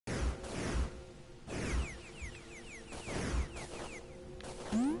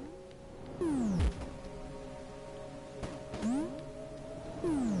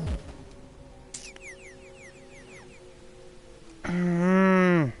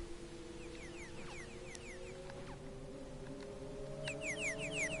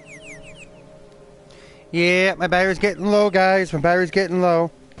Yeah, my battery's getting low, guys. My battery's getting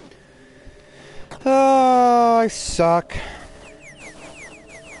low. Oh, I suck.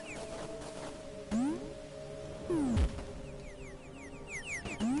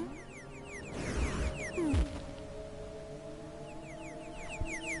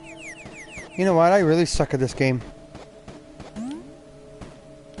 You know what? I really suck at this game.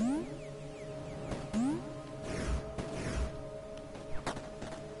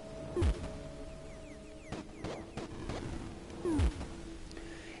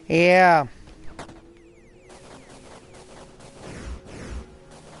 Yeah.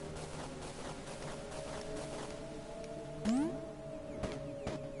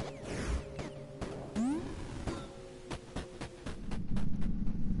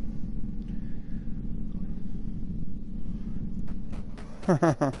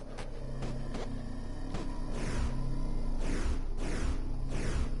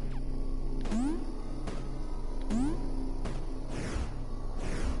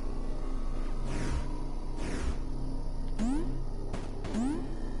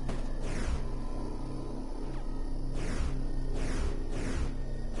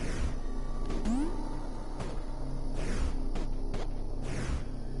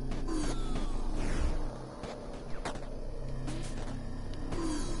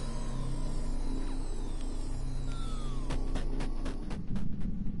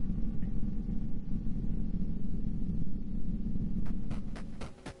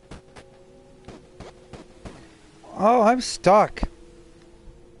 Oh, I'm stuck.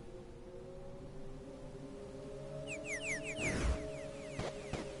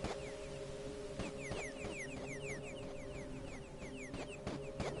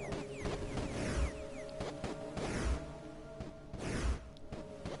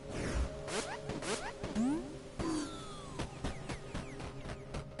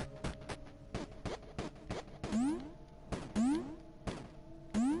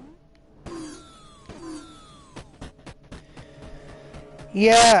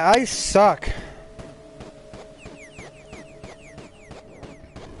 Yeah, I suck.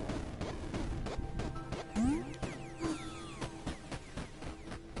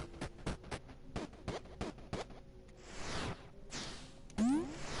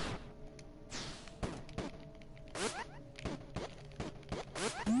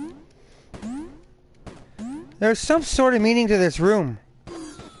 There's some sort of meaning to this room.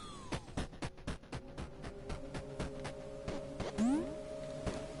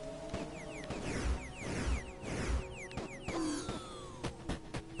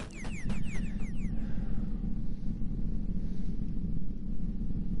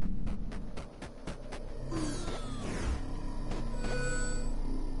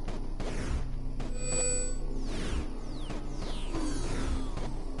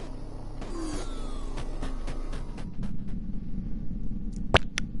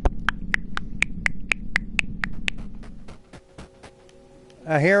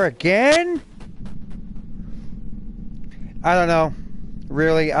 Here again? I don't know.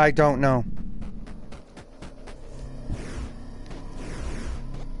 Really, I don't know.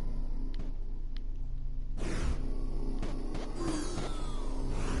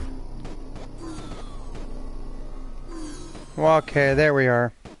 Well, okay, there we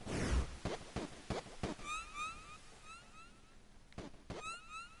are.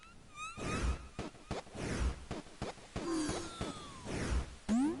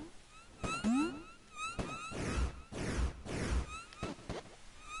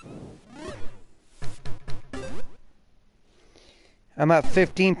 I'm at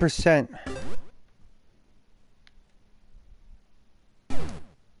 15%.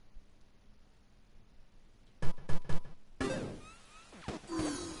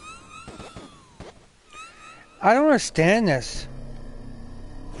 I don't understand this.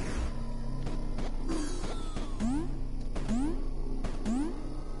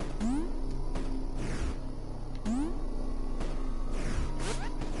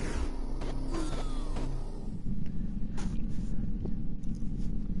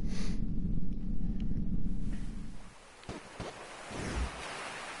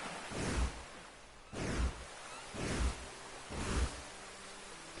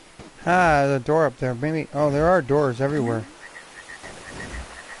 Ah, the door up there. Maybe. Oh, there are doors everywhere.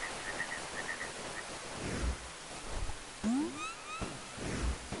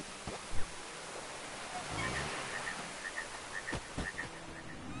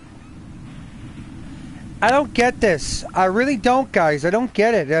 I don't get this. I really don't, guys. I don't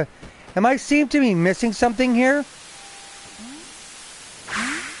get it. Am I seem to be missing something here?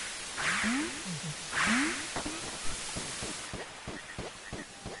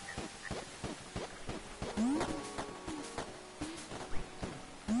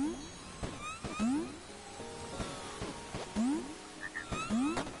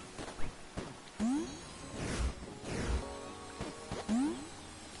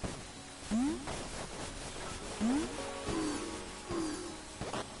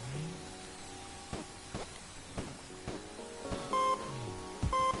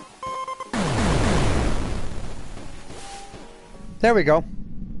 There we go.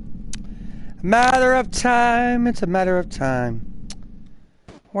 Matter of time. It's a matter of time.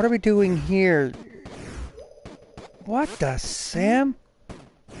 What are we doing here? What the Sam?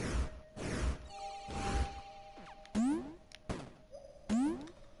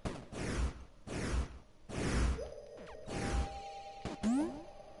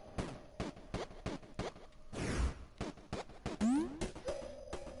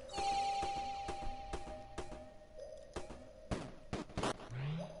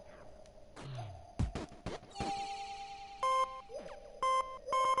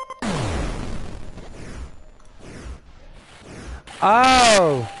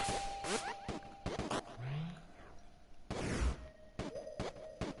 Oh!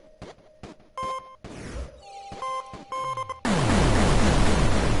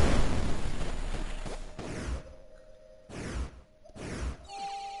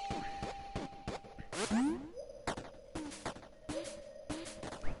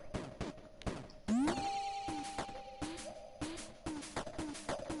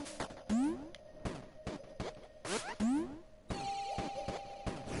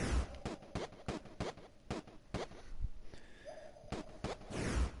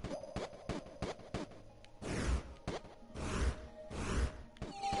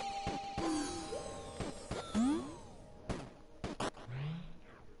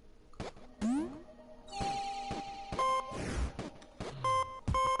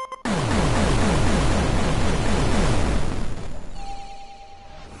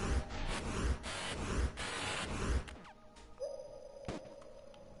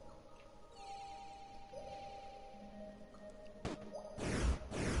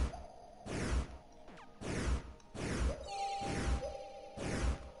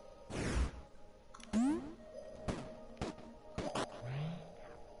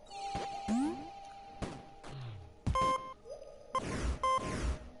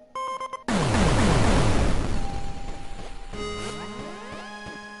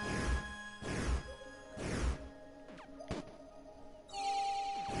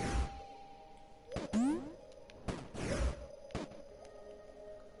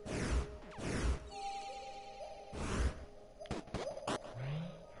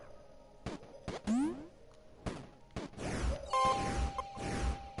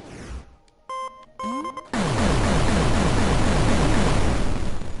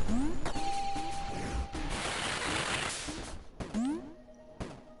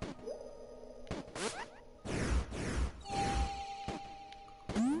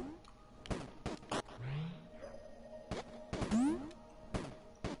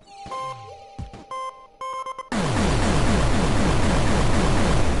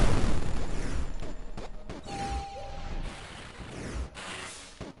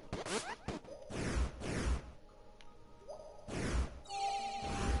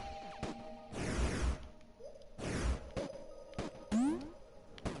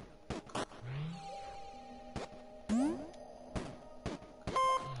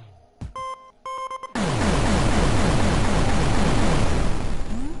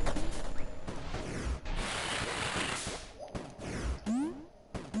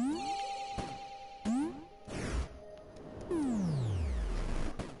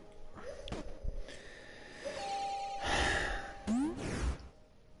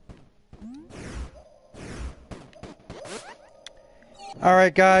 All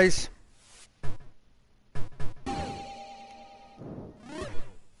right, guys.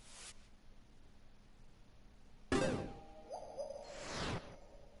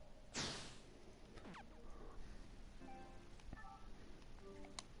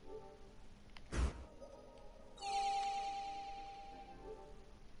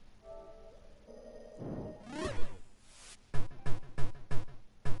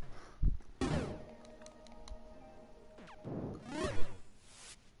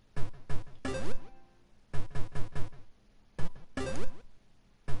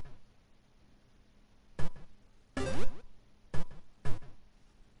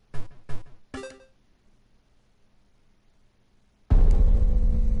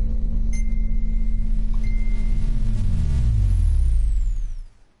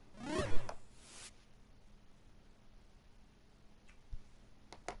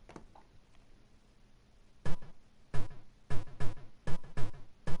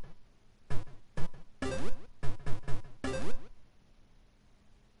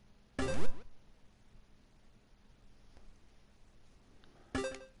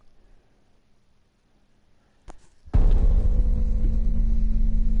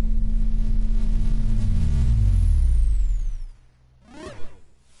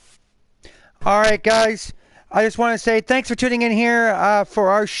 All right, guys. I just want to say thanks for tuning in here for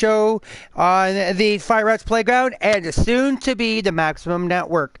our show on the Fire Rats Playground and soon to be the Maximum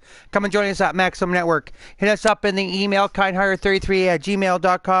Network. Come and join us at Maximum Network. Hit us up in the email,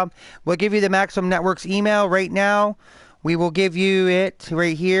 kindhearted33@gmail.com. We'll give you the Maximum Network's email right now. We will give you it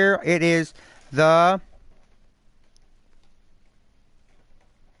right here. It is the...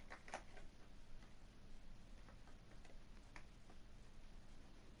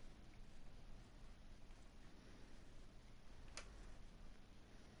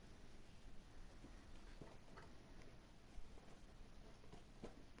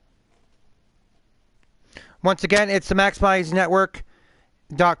 Once again, it's the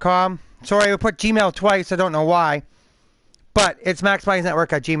MaximizeNetwork.com. Sorry, I put Gmail twice. I don't know why. But it's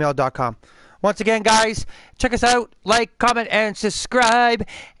MaximizeNetwork@gmail.com. Once again, guys, check us out. Like, comment, and subscribe.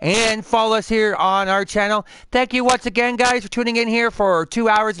 And follow us here on our channel. Thank you once again, guys, for tuning in here for 2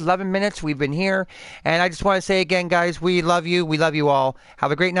 hours, 11 minutes. We've been here. And I just want to say again, guys, we love you. We love you all.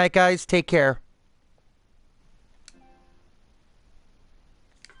 Have a great night, guys. Take care.